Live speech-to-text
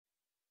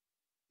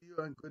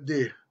you and good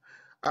day.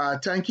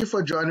 Thank you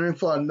for joining me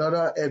for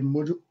another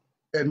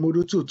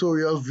Edmodo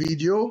tutorial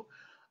video.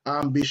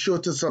 Be sure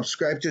to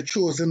subscribe to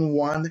Chosen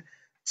One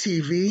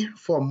TV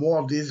for more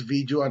of this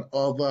video and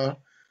other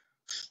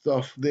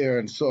stuff there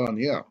and so on.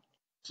 Yeah.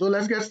 So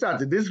let's get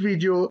started. This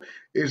video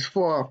is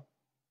for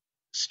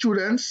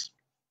students.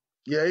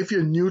 Yeah, if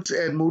you're new to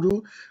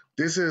Edmodo,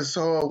 this is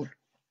how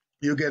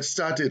you get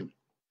started.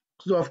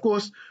 So of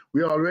course,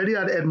 we are already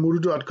at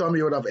edmodo.com.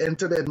 You would have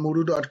entered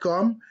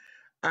edmodo.com.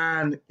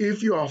 And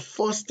if you're a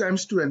first-time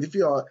student, if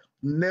you've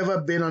never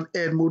been on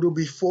Edmodo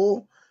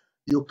before,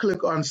 you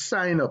click on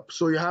sign up.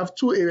 So you have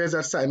two areas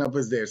that sign up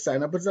is there.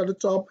 Sign up is at the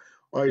top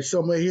or it's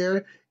somewhere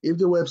here. If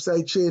the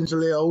website change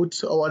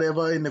layout or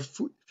whatever in the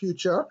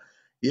future,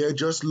 yeah,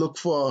 just look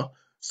for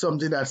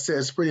something that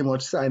says pretty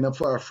much sign up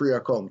for a free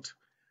account,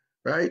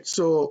 right?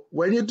 So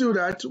when you do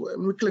that,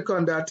 when we click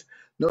on that,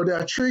 now there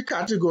are three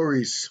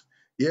categories.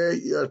 Yeah,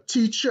 your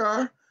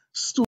teacher,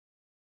 student.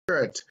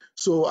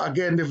 So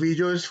again, the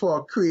video is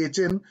for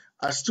creating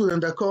a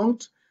student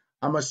account.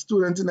 I'm a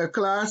student in a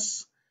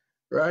class,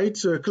 right?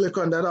 So you click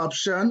on that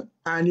option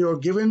and you're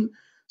given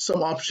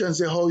some options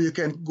on how you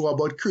can go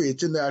about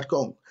creating that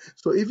account.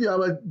 So if you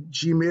have a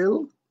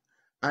Gmail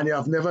and you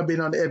have never been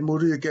on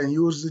Edmodo, you can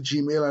use the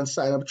Gmail and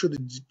sign up through the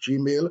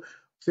Gmail.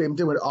 Same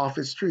thing with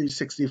Office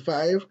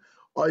 365.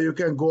 Or you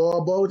can go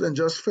about and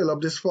just fill up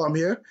this form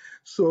here.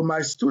 So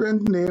my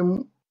student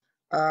name,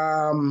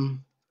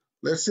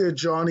 let's say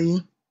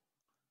Johnny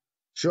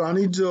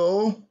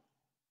Doe,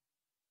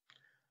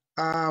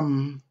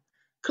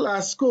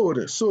 class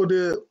code. So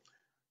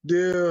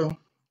the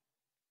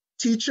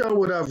teacher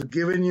would have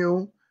given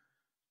you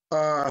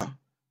a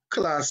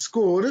class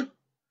code.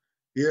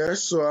 Yeah,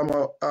 so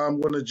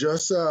I'm gonna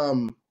just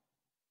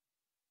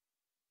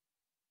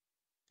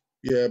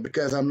yeah,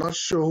 because I'm not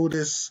sure who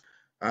this.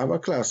 I have a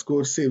class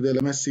code saved there.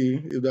 Let me see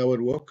if that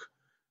would work.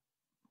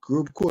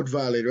 Group code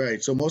valid,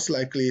 right? So most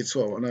likely it's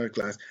for another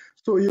class.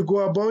 So you go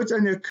about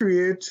and you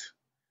create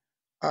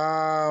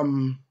a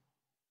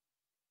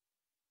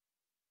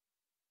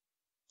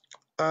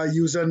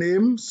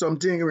username,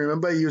 something.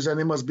 Remember,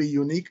 username must be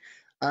unique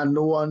and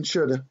no one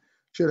should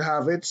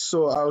have it.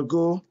 So I'll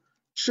go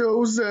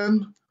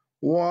chosen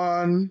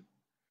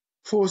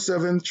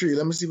 1473.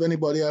 Let me see if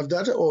anybody have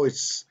that. Oh,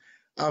 it's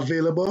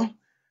available.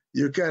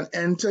 You can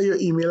enter your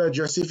email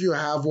address if you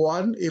have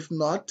one. If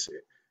not,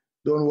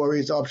 don't worry,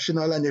 it's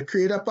optional. And you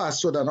create a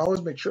password, and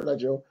always make sure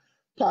that your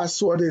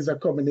password is a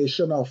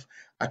combination of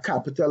a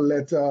capital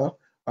letter,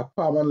 a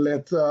common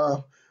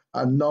letter,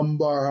 a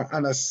number,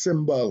 and a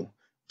symbol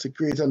to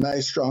create a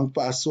nice strong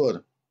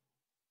password.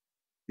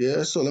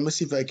 Yeah, so let me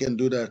see if I can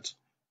do that.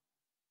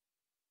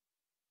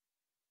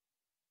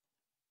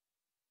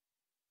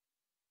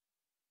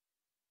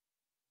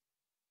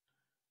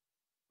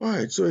 All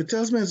right, so it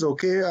tells me it's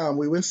okay.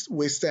 We won't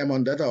waste time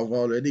on that. I've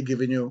already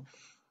given you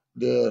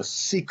the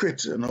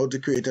secret on how to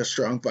create a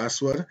strong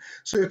password.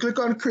 So you click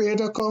on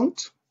create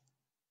account.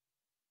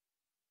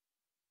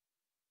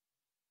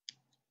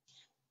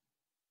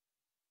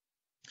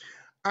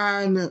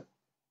 And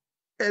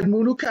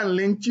Edmodo can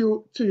link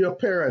you to your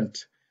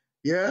parent.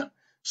 Yeah.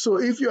 So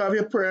if you have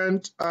your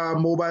parent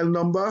mobile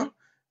number,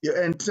 you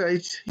enter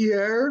it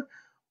here,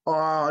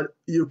 or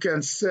you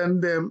can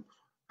send them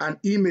an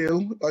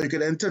email, or you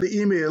can enter the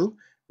email,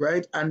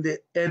 right? And the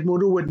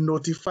Edmodo would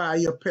notify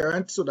your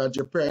parent so that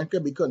your parent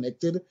can be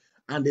connected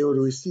and they will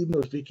receive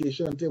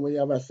notification until when you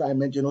have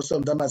assignment. You know,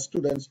 sometimes as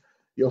students,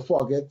 you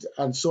forget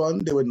and so on.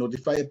 They would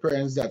notify your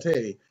parents that,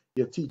 hey,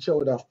 your teacher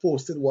would have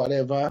posted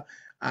whatever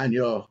and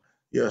your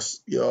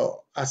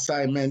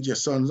assignment, your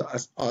son's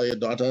or your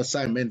daughter's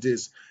assignment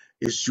is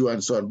due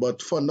and so on.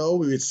 But for now,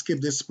 we will skip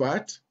this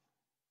part.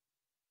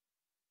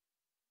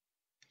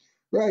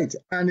 Right,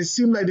 and it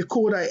seemed like the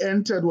code I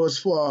entered was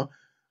for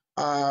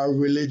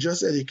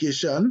religious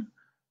education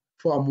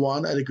Form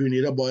 1 at the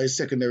Grenada Boys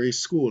Secondary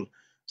School.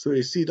 So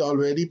you see it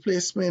already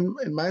placed me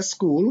in my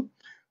school,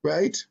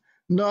 right?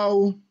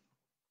 Now,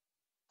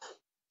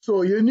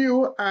 so you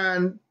knew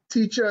and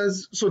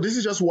teachers, so this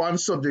is just one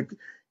subject.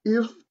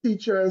 If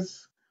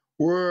teachers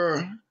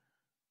were,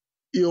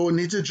 you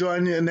need to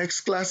join your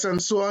next class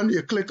and so on,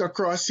 you click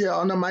across here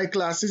under my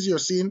classes, you're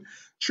seeing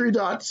three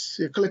dots,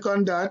 you click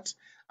on that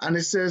and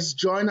it says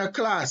join a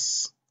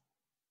class,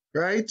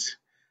 right?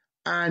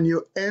 And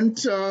you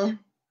enter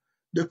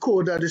the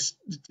code that the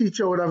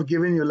teacher would have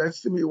given you.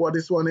 Let's see what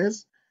this one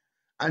is.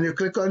 And you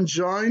click on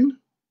join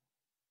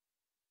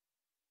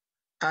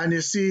and you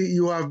see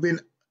you have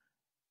been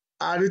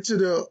added to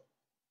the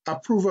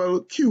approval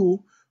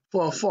queue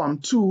for Form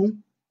 2,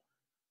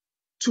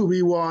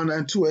 2B1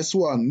 and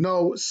 2S1.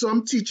 Now,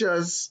 some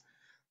teachers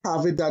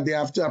have it that they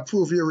have to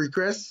approve your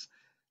request.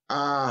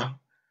 So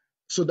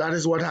that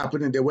is what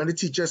happened. When the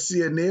teachers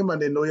see a name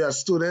and they know you're a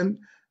student,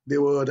 they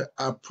would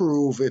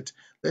approve it.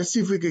 Let's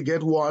see if we can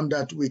get one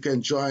that we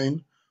can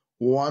join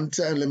one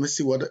time. Let me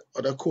see what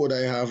other code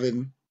I have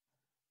in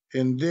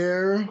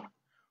there.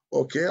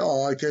 Okay,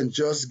 or I can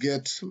just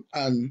get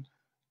an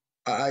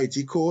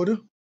IT code.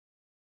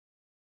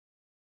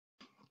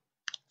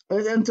 I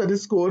enter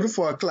this code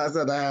for a class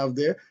that I have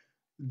there,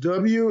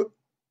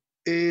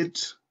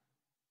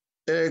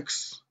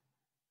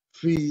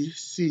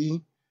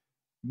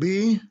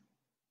 W8XVCB.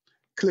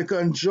 Click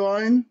on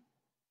join.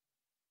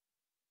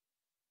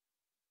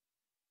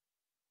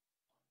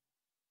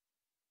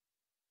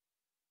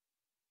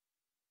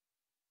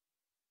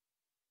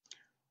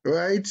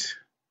 Right?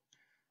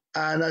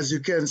 And as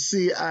you can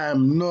see, I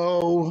am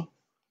now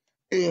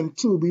in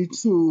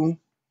 2B2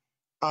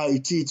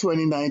 IT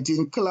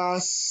 2019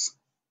 class.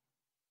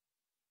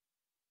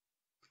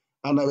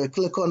 And I will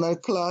click on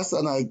that class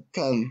and I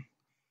can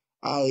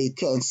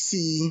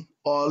see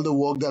all the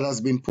work that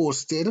has been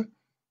posted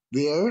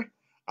there.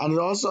 And it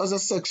also has a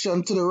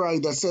section to the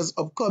right that says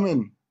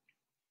upcoming,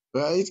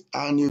 right?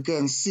 And you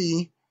can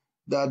see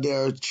that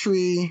there are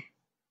 3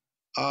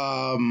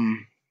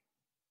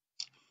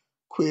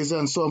 quiz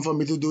and so on for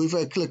me to do. If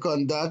I click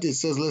on that, it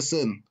says,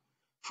 listen,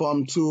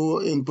 Form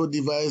 2 input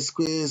device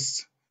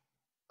quiz,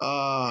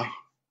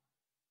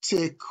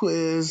 take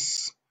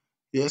quiz.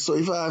 Yeah, so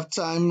if I have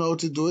time now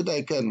to do it,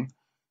 I can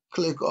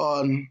click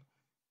on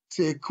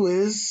take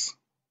quiz.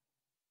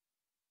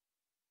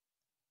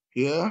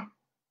 Yeah,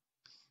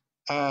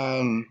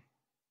 and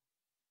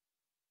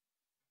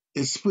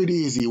it's pretty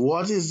easy.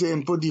 What is the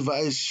input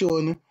device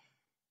shown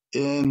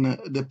in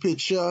the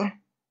picture?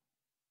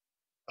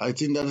 I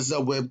think that is a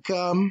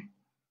webcam.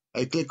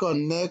 I click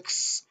on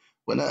next.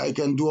 When I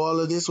can do all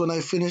of this, when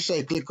I finish,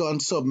 I click on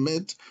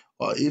submit,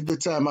 or if the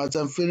time as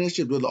I'm finished,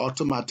 it will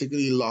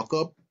automatically lock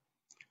up.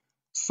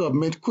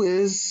 Submit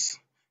quiz.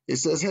 It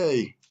says,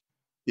 hey,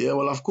 yeah,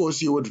 well, of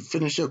course, you would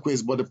finish your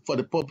quiz, but for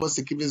the purpose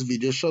to keep this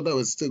video short, I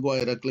will still go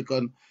ahead and click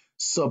on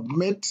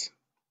submit.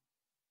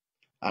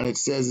 And it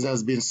says it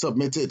has been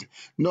submitted.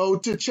 Now,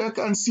 to check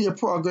and see your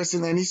progress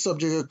in any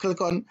subject, you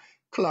click on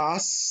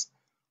class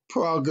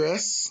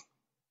progress.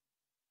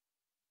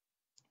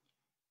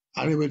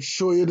 And it will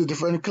show you the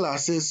different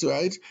classes,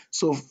 right?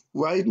 So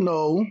right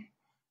now,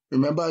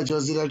 remember I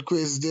just did that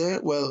quiz there?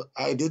 Well,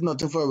 I did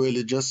nothing for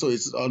religious, so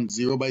it's on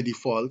 0 by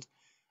default.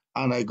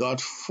 And I got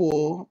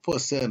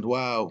 4%.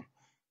 Wow.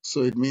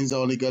 So it means I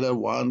only got a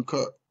 1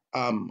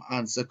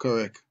 answer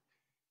correct.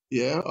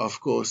 Yeah,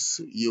 of course,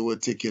 you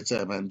would take your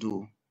time and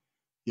do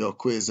your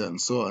quiz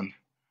and so on.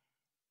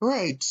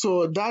 Right,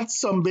 so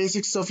that's some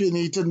basic stuff you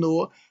need to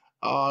know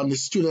on the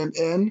student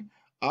end.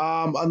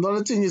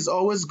 Another thing is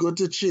always good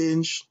to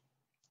change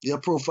your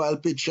profile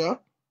picture.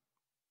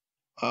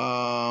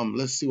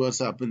 Let's see what's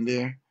happened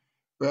there.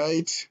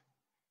 Right,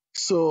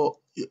 so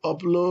you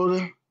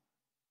upload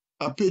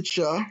a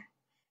picture.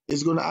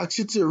 It's going to ask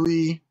you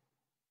to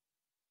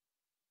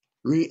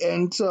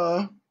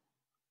re-enter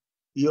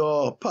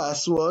your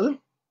password,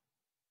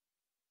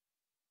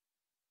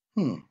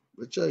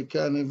 which I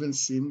can't even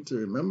seem to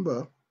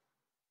remember.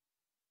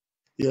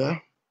 Yeah,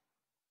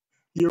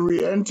 you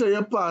re-enter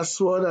your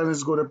password and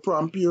it's going to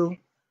prompt you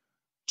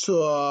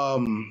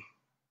to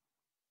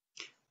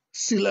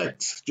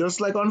select, just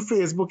like on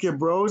Facebook, you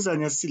browse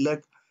and you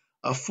select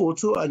a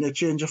photo and you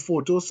change a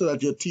photo so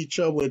that your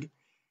teacher would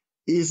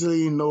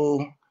easily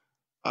know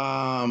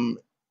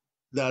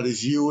that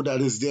is you, that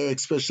is there,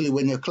 especially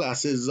when your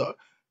classes,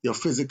 your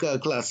physical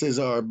classes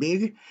are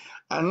big.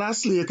 And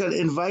lastly, you can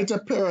invite a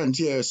parent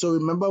here. So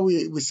remember,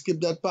 we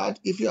skipped that part.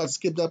 If you had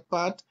skipped that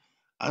part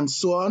and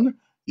so on,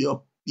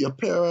 your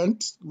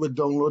parent would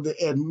download the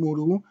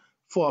Edmodo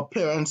for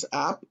Parents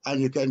app,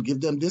 and you can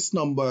give them this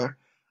number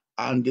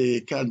and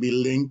they can be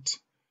linked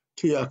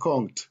to your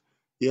account.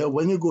 Yeah,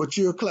 when you go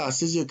to your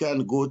classes, you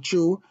can go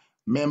through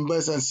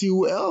members and see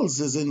who else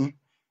is in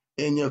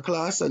your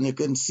class, and you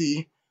can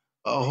see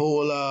a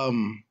whole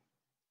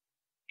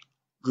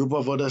group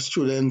of other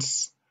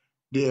students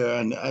there.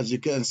 And as you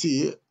can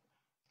see,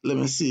 let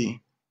me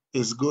see,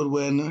 it's good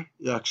when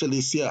you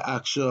actually see an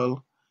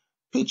actual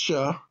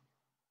picture.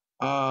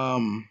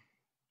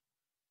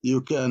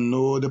 You can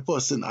know the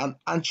person,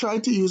 and try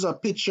to use a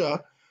picture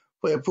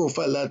for your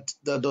profile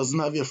that doesn't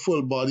have your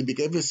full body,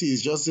 because if you see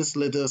it's just this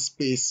little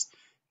space.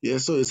 Yeah,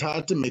 so it's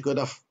hard to make out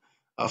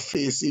a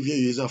face if you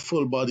use a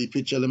full body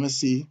picture. Let me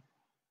see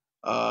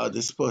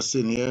this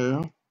person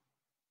here.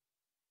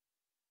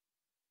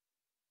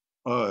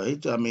 All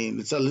right, I mean,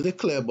 it's a little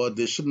clear, but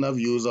they shouldn't have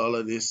used all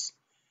of this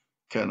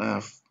kind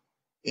of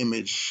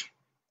image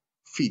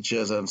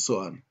features and so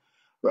on.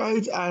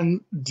 Right,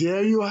 and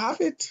there you have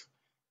it.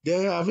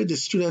 There you have it, the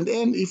student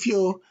end. If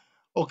you,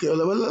 okay,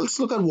 well, let's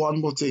look at one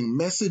more thing,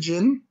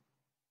 messaging,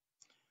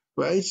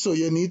 right? So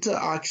you need to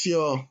ask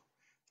your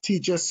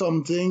teacher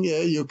something. Yeah,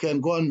 you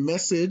can go on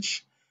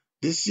message.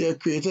 This year,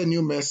 create a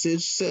new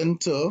message, send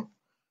to,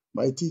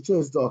 my teacher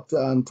is Dr.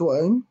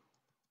 Antoine.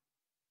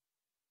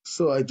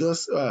 So I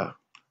just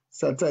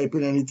start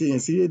typing anything you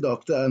see,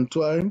 Dr.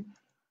 Antoine.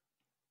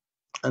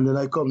 And then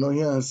I come down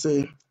here and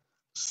say,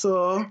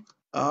 so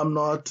I'm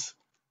not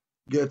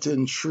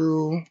getting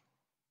through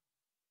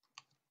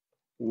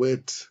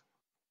with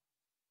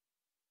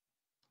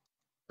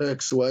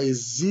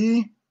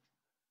XYZ,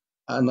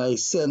 and I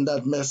send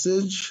that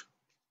message.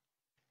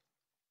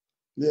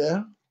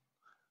 Yeah.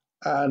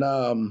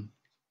 And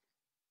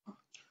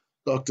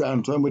Dr.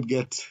 Antoine would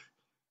get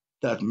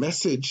that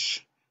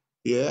message.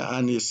 Yeah,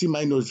 and you see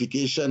my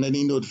notification,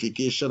 any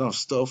notification of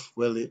stuff,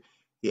 well,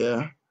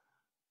 yeah,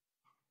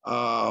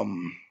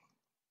 um,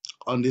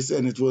 on this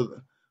end, it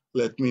will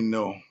let me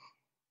know,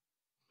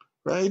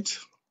 right?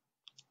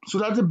 So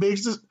that's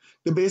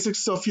the basic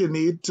stuff you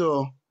need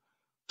to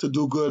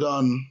do good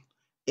on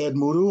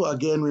Edmodo.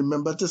 Again,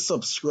 remember to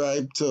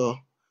subscribe to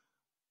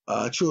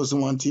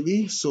Chosen One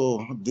TV,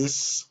 so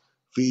this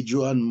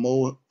video and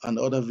more and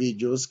other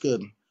videos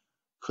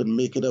could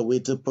make it away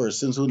to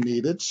persons who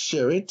need it.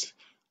 Share it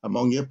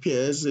among your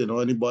peers.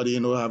 Anybody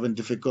having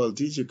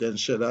difficulties, you can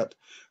share that.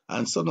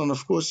 And so on.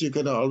 Of course, you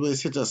can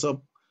always hit us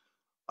up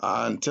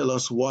and tell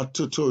us what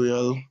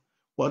video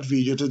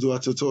to do a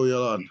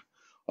tutorial on.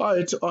 All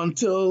right,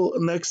 until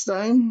next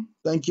time,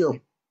 thank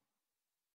you.